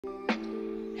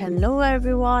Hello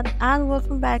everyone and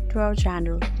welcome back to our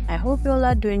channel. I hope you all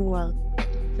are doing well.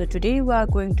 So today we are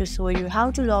going to show you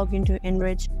how to log into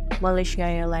Enrich Malaysia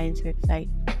Airlines website.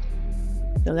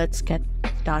 So let's get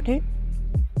started.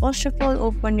 First of all,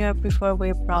 open your preferred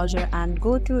web browser and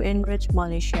go to Enrich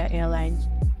Malaysia Airlines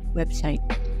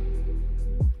website.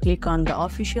 Click on the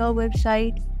official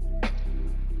website.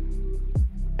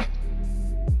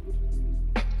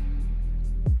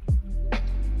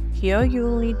 Here you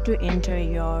will need to enter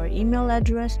your email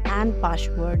address and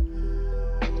password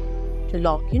to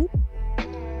log in.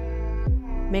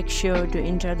 Make sure to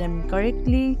enter them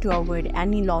correctly to avoid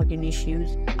any login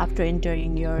issues. After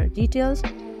entering your details,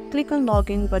 click on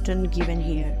login button given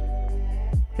here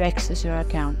to access your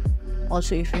account.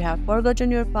 Also, if you have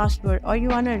forgotten your password or you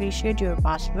want to reset your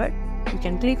password, you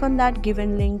can click on that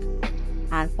given link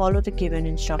and follow the given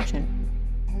instruction.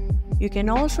 You can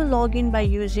also log in by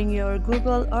using your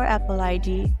Google or Apple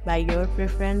ID by your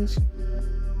preference.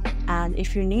 And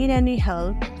if you need any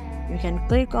help, you can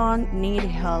click on Need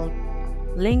Help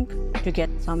link to get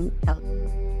some help.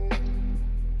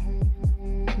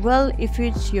 Well, if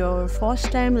it's your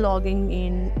first time logging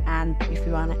in and if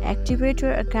you want to activate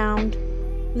your account,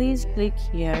 please click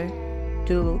here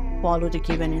to follow the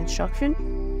given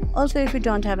instruction. Also, if you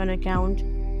don't have an account,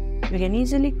 you can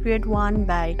easily create one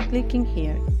by clicking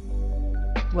here.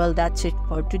 Well, that's it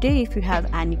for today. If you have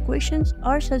any questions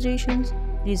or suggestions,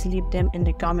 please leave them in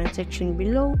the comment section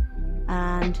below.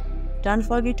 And don't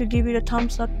forget to give it a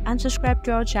thumbs up and subscribe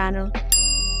to our channel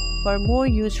for more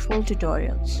useful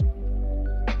tutorials.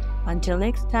 Until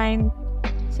next time,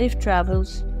 safe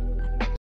travels.